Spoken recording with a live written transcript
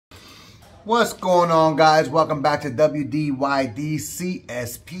What's going on, guys? Welcome back to W.D.Y.D.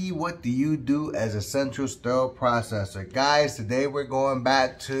 CSP. What do you do as a central sterile processor? Guys, today we're going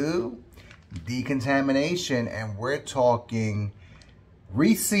back to decontamination, and we're talking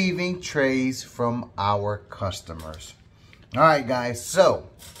receiving trays from our customers. All right, guys, so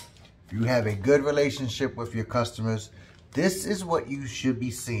if you have a good relationship with your customers, this is what you should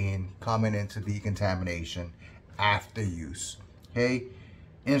be seeing coming into decontamination after use, okay?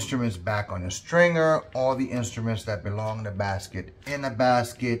 Instruments back on the stringer, all the instruments that belong in the basket in the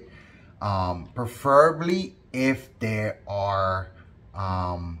basket, preferably if they are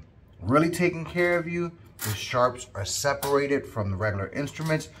really taking care of you, the sharps are separated from the regular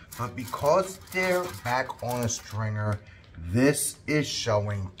instruments, but because they're back on a stringer, this is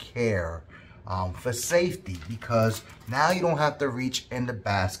showing care for safety, because now you don't have to reach in the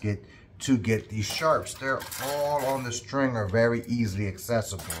basket to get these sharps. They're all on the stringer, very easily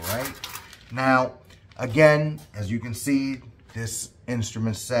accessible, right? Now, again, as you can see, this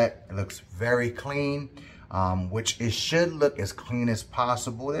instrument set, it looks very clean, which it should look as clean as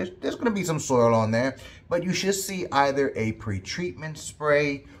possible. There's gonna be some soil on there, but you should see either a pre-treatment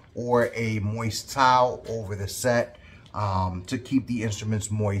spray or a moist towel over the set to keep the instruments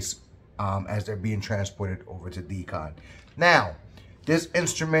moist as they're being transported over to decon. Now, this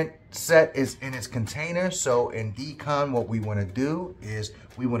instrument set is in its container, so in decon, what we want to do is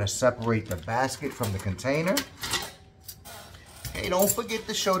we want to separate the basket from the container. Hey, don't forget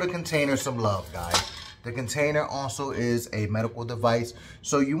to show the container some love, guys. The container also is a medical device,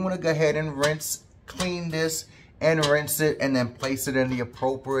 so you want to go ahead and clean this and rinse it, and then place it in the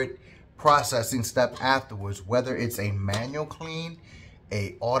appropriate processing step afterwards, whether it's a manual clean,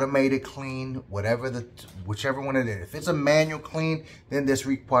 a automated clean, whichever one it is. If it's a manual clean, then this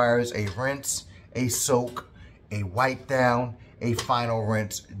requires a rinse, a soak, a wipe down, a final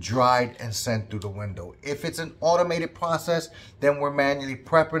rinse, dried and sent through the window. If it's an automated process, then we're manually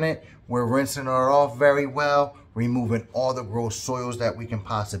prepping it. We're rinsing it off very well, removing all the gross soils that we can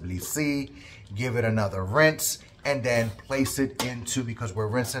possibly see. Give it another rinse, and then place it into, because we're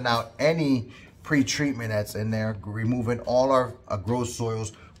rinsing out any pre-treatment that's in there, removing all our gross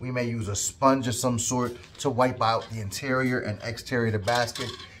soils. We may use a sponge of some sort to wipe out the interior and exterior of the basket.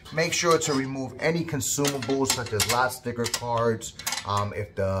 Make sure to remove any consumables such as lot sticker cards.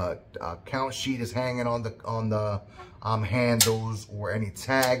 If the count sheet is hanging on the handles, or any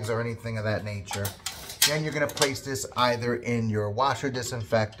tags or anything of that nature. Then you're gonna place this either in your washer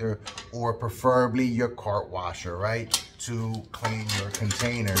disinfector or preferably your cart washer, right? To clean your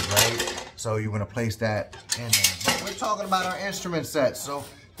containers, right? So you wanna place that in there. We're talking about our instrument set. So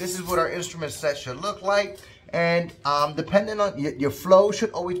this is what our instrument set should look like. And depending on your flow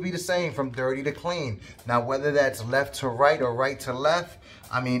should always be the same from dirty to clean. Now, whether that's left to right or right to left,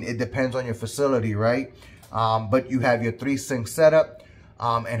 I mean, it depends on your facility, right? But you have your 3-sink setup.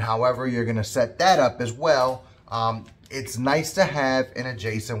 And however you're gonna set that up as well, it's nice to have an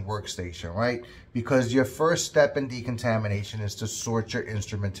adjacent workstation, right? Because your first step in decontamination is to sort your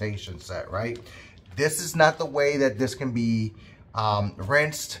instrumentation set, right? This is not the way that this can be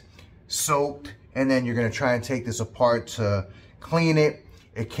rinsed, soaked, and then you're gonna try and take this apart to clean it.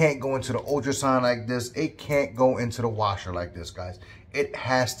 It can't go into the ultrasound like this. It can't go into the washer like this, guys. It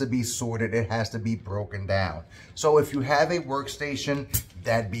has to be sorted. It has to be broken down. So if you have a workstation,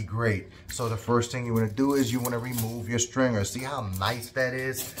 that'd be great. So the first thing you want to do is you want to remove your stringer. See how nice that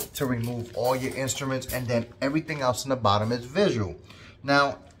is to remove all your instruments, and then everything else in the bottom is visual.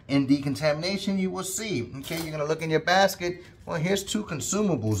 Now, in decontamination, you will see, okay, you're going to look in your basket. Well, here's 2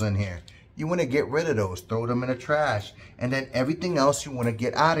 consumables in here. You want to get rid of those, throw them in the trash, and then everything else you want to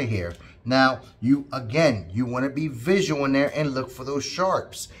get out of here. Now, you want to be visual in there and look for those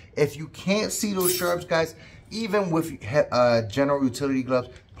sharps. If you can't see those sharps, guys, even with general utility gloves,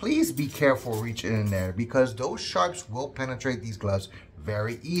 please be careful reaching in there, because those sharps will penetrate these gloves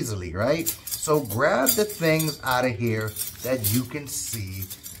very easily, right? So grab the things out of here that you can see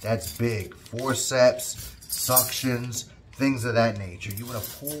that's big. Forceps, suctions, things of that nature. You want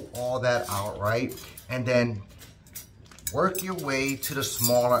to pull all that out, right? And then work your way to the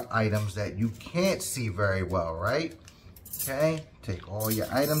smaller items that you can't see very well, right? Okay, take all your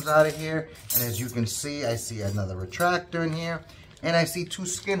items out of here. And as you can see, I see another retractor in here, and I see 2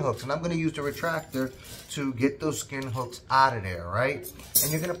 skin hooks, and I'm gonna use the retractor to get those skin hooks out of there, right?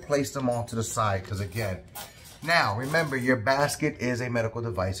 And you're gonna place them all to the side, because again, now remember, your basket is a medical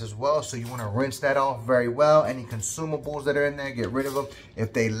device as well, so you wanna rinse that off very well. Any consumables that are in there, get rid of them.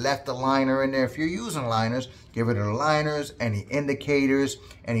 If they left a liner in there, if you're using liners, get rid of the liners, any indicators,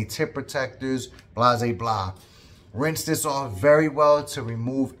 any tip protectors, blah, blah, blah. Rinse this off very well to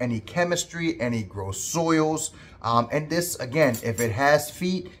remove any chemistry, any gross soils. And this, again, if it has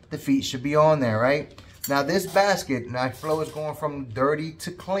feet, the feet should be on there, right? Now this basket, my flow is going from dirty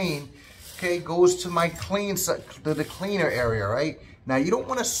to clean, okay, goes to my to the cleaner area, right? Now you don't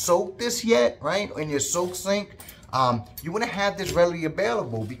want to soak this yet, right, in your soak sink. You want to have this readily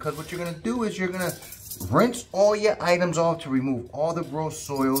available, because what you're going to do is you're going to rinse all your items off to remove all the gross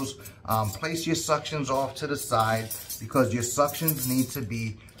soils. Place your suctions off to the side, because your suctions need to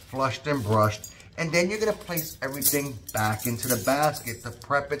be flushed and brushed. And then you're going to place everything back into the basket to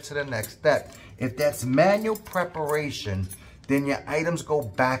prep it to the next step. If that's manual preparation, then your items go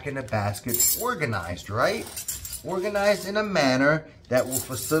back in the basket organized, right? Organized in a manner that will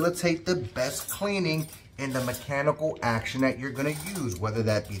facilitate the best cleaning in the mechanical action that you're going to use, whether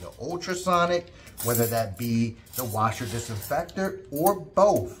that be the ultrasonic, whether that be the washer disinfector, or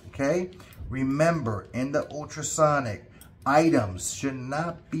both, okay? Remember, in the ultrasonic, items should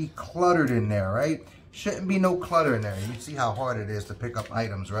not be cluttered in there, right? Shouldn't be no clutter in there. You see how hard it is to pick up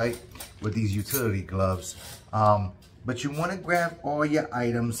items, right? With these utility gloves. But you want to grab all your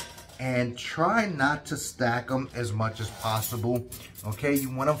items and try not to stack them as much as possible, okay?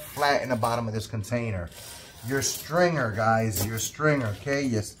 You want them flat in the bottom of this container. Your stringer, guys, your stringer, okay?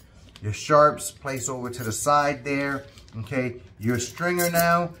 Your sharps, place over to the side there, okay? Your stringer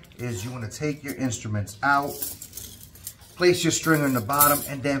now is you want to take your instruments out, place your stringer in the bottom,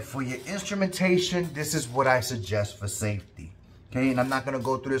 and then for your instrumentation, this is what I suggest for safety, okay? And I'm not going to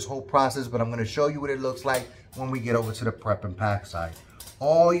go through this whole process, but I'm going to show you what it looks like when we get over to the prep and pack side.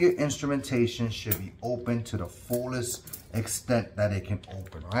 All your instrumentation should be open to the fullest extent that it can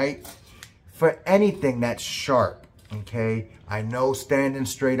open, right? For anything that's sharp, okay? I know standing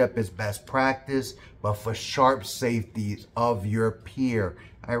straight up is best practice, but for sharp safety of your peer,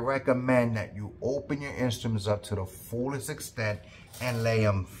 I recommend that you open your instruments up to the fullest extent and lay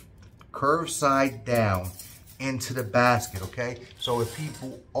them curved side down into the basket, okay? So if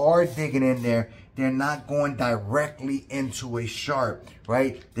people are digging in there, they're not going directly into a sharp,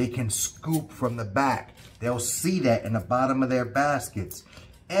 right? They can scoop from the back. They'll see that in the bottom of their baskets.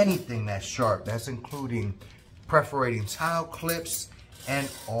 Anything that's sharp, that's including perforating tile clips and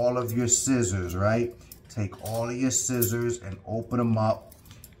all of your scissors, right? Take all of your scissors and open them up,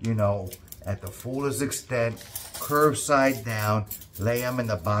 you know, at the fullest extent, curved side down, lay them in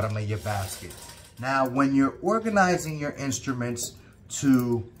the bottom of your basket. Now, when you're organizing your instruments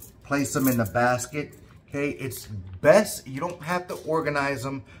to place them in the basket, okay, it's best, you don't have to organize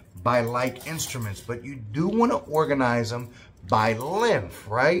them by like instruments, but you do want to organize them by length,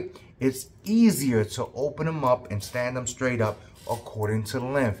 right? It's easier to open them up and stand them straight up according to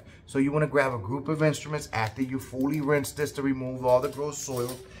length. So you want to grab a group of instruments after you fully rinse this to remove all the gross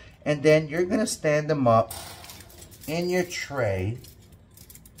soil, and then you're going to stand them up in your tray,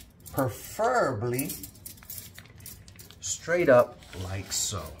 preferably straight up like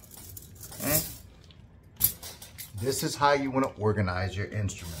so. Okay? This is how you want to organize your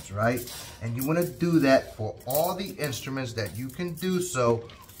instruments, right? And you want to do that for all the instruments that you can do so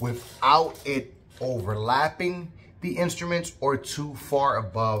without it overlapping the instruments or too far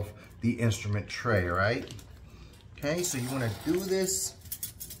above the instrument tray, right? Okay, so you want to do this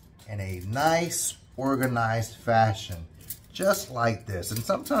in a nice, organized fashion, just like this. And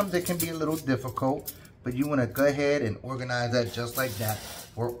sometimes it can be a little difficult, but you want to go ahead and organize that just like that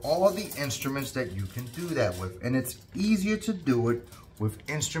for all the instruments that you can do that with. And it's easier to do it with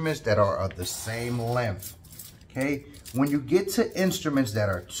instruments that are of the same length, okay? When you get to instruments that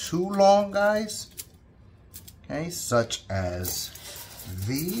are too long, guys, okay, such as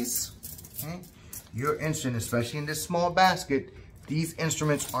these, okay, your instrument, especially in this small basket, these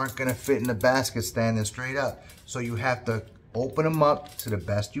instruments aren't gonna fit in the basket standing straight up. So you have to open them up to the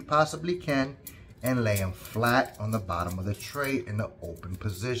best you possibly can and lay them flat on the bottom of the tray in the open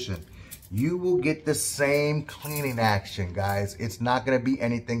position. You will get the same cleaning action, guys. It's not gonna be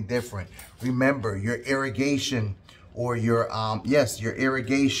anything different. Remember, your irrigation or your, your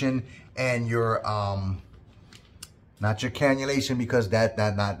irrigation and your, not your cannulation, because not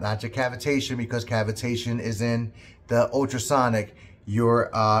your cavitation, because cavitation is in the ultrasonic. Your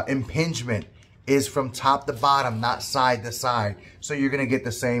impingement is from top to bottom, not side to side. So you're gonna get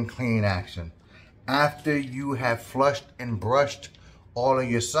the same cleaning action. After you have flushed and brushed all of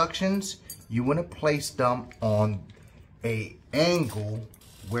your suctions, you want to place them on an angle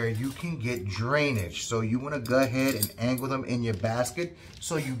where you can get drainage. So you want to go ahead and angle them in your basket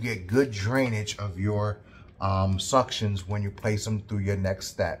so you get good drainage of your suctions when you place them through your next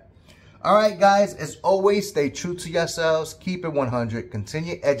step. All right, guys, as always, stay true to yourselves. Keep it 100.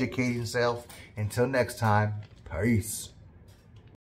 Continue educating yourself. Until next time, Peace.